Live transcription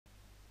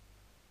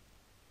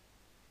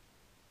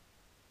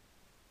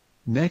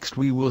Next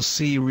we will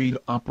see read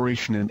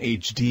operation in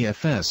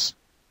Hdfs.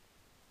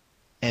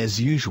 As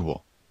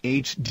usual,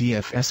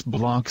 Hdfs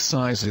block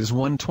size is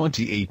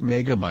 128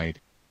 MB,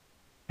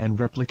 and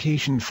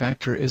replication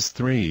factor is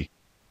 3.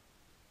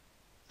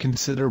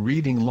 Consider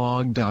reading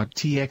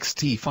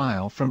log.txt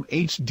file from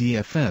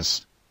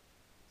Hdfs.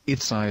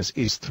 Its size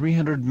is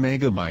 300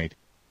 MB.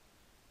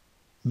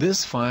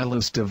 This file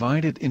is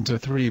divided into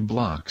 3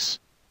 blocks.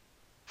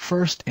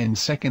 First and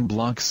second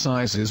block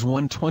size is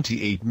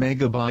 128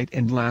 MB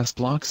and last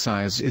block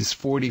size is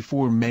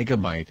 44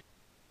 MB.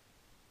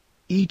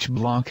 Each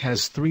block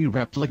has 3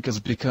 replicas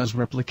because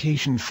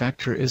replication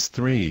factor is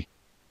 3.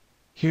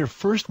 Here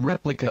first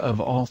replica of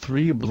all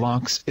 3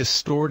 blocks is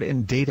stored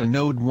in data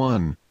node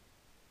 1,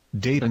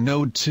 data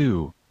node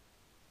 2,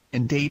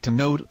 and data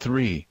node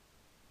 3.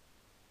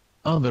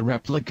 Other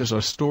replicas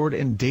are stored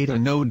in data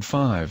node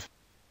 5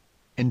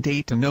 and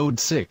data node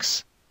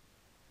 6.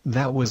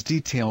 That was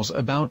details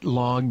about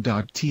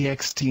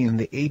log.txt in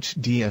the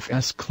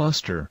Hdfs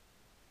cluster.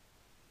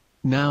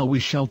 Now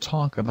we shall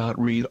talk about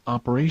read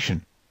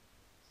operation.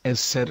 As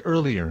said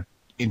earlier,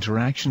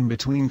 interaction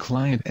between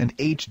client and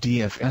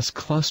Hdfs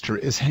cluster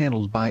is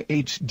handled by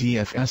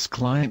Hdfs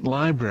client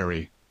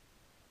library.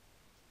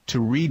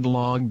 To read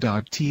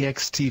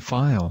log.txt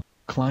file,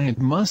 client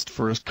must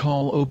first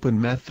call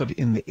open method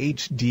in the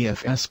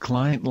Hdfs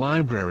client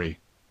library.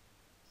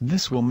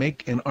 This will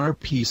make an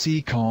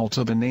RPC call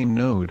to the name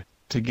node,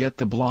 to get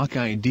the block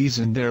IDs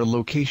and their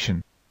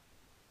location.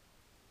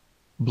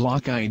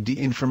 Block ID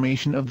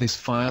information of this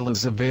file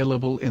is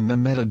available in the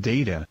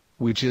metadata,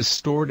 which is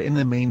stored in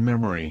the main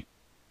memory.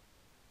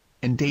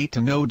 And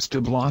data nodes to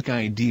block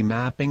ID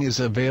mapping is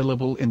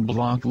available in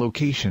block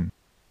location.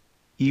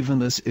 Even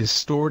this is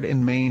stored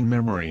in main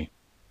memory.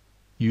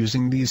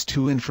 Using these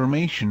two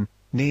information,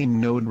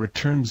 name node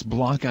returns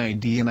block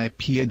ID and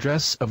IP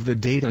address of the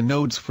data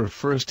nodes for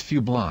first few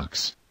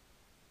blocks.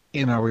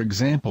 In our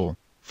example,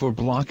 for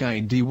block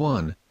ID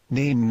 1,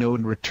 name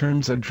node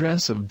returns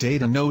address of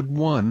data node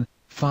 1,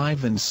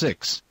 5 and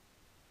 6.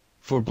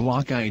 For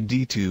block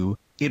ID 2,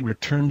 it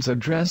returns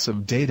address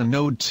of data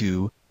node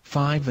 2,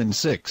 5 and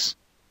 6.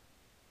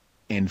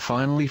 And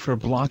finally for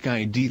block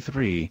ID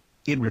 3,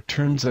 it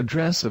returns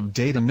address of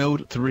data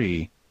node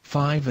 3,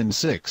 5 and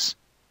 6.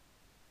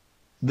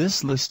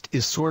 This list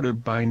is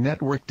sorted by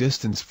network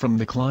distance from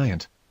the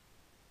client.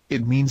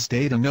 It means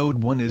data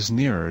node 1 is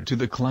nearer to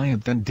the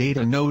client than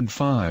data node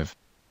 5.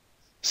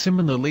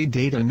 Similarly,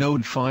 data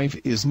node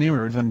 5 is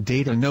nearer than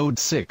data node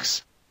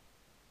 6.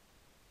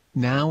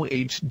 Now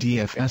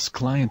Hdfs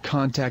client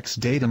contacts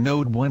data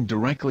node 1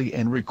 directly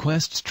and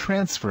requests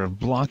transfer of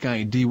block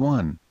ID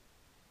 1.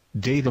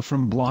 Data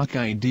from block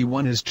ID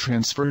 1 is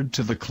transferred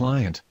to the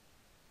client.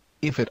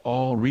 If at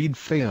all read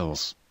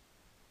fails,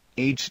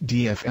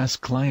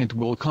 Hdfs client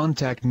will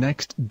contact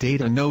next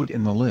data node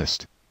in the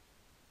list.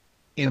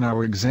 In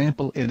our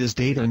example it is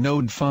data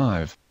node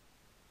 5.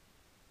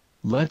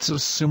 Let's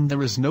assume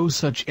there is no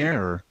such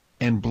error,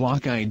 and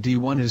block ID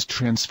 1 is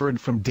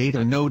transferred from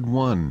data node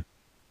 1.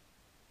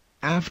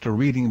 After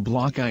reading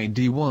block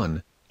ID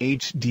 1,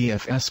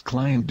 Hdfs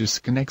client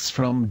disconnects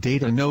from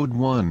data node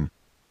 1.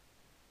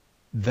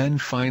 Then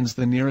finds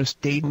the nearest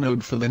data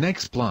node for the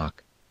next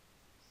block.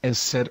 As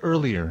said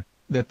earlier,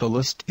 that the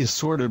list is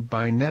sorted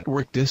by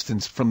network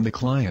distance from the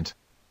client.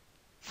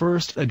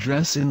 First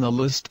address in the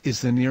list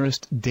is the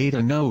nearest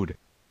data node.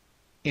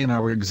 In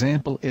our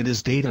example it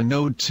is data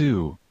node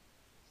 2.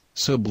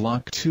 So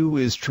block 2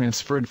 is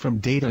transferred from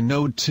data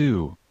node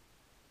 2.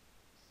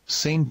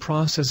 Same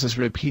process is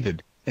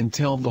repeated,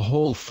 until the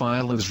whole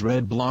file is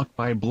read block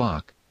by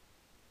block.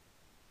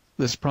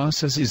 This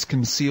process is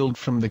concealed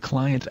from the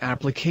client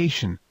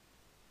application.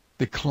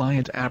 The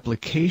client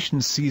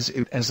application sees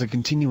it as a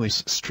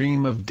continuous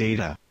stream of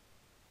data.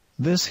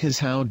 This is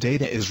how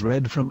data is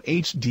read from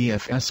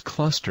Hdfs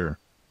cluster.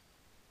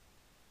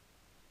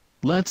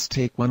 Let's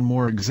take one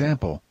more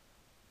example.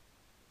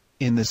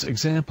 In this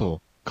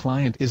example,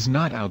 client is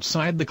not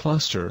outside the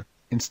cluster,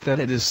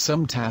 instead it is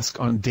some task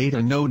on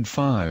data node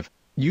 5,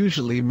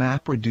 usually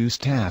MapReduce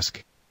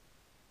task.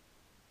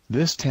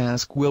 This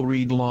task will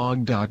read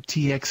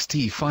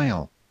log.txt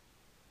file.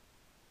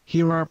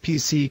 Here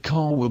RPC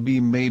call will be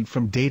made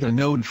from data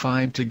node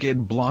 5 to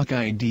get block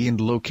ID and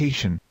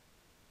location,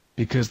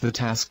 because the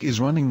task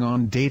is running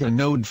on data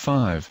node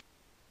 5.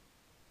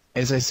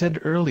 As I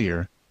said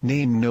earlier,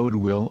 name node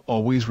will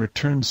always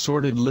return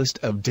sorted list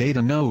of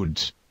data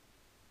nodes.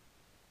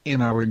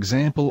 In our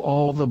example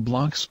all the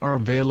blocks are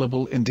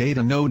available in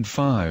data node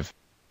 5.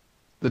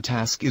 The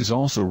task is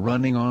also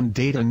running on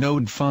data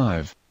node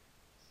 5.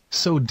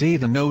 So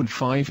data node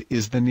 5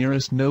 is the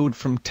nearest node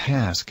from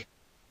task.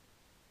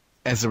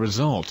 As a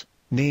result,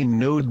 name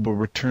node will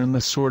return the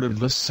sorted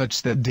list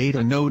such that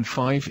data node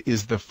 5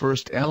 is the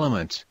first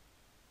element.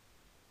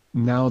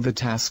 Now the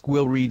task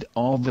will read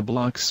all the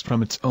blocks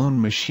from its own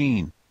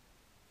machine.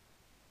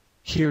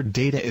 Here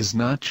data is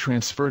not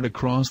transferred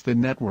across the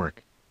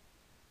network.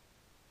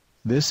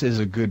 This is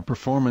a good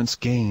performance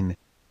gain.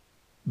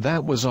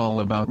 That was all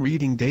about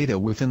reading data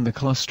within the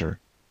cluster.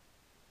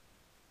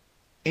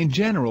 In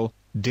general,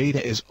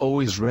 Data is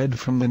always read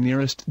from the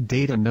nearest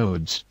data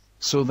nodes,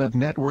 so that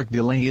network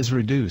delay is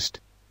reduced.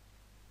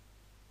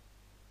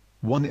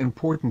 One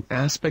important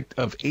aspect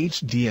of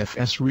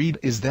HDFS read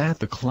is that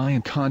the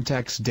client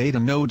contacts data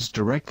nodes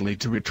directly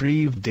to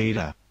retrieve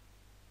data.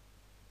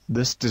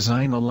 This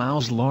design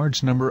allows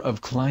large number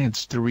of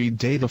clients to read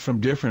data from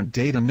different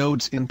data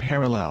nodes in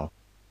parallel.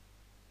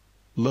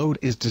 Load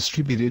is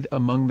distributed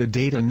among the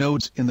data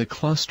nodes in the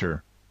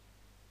cluster.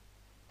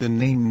 The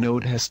name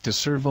node has to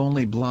serve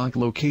only block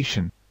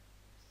location,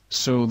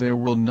 so there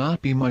will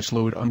not be much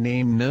load on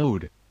name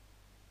node.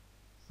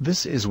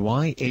 This is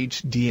why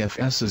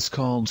HDFS is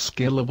called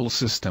scalable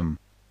system.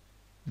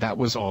 That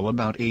was all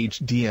about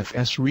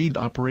HDFS read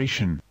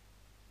operation.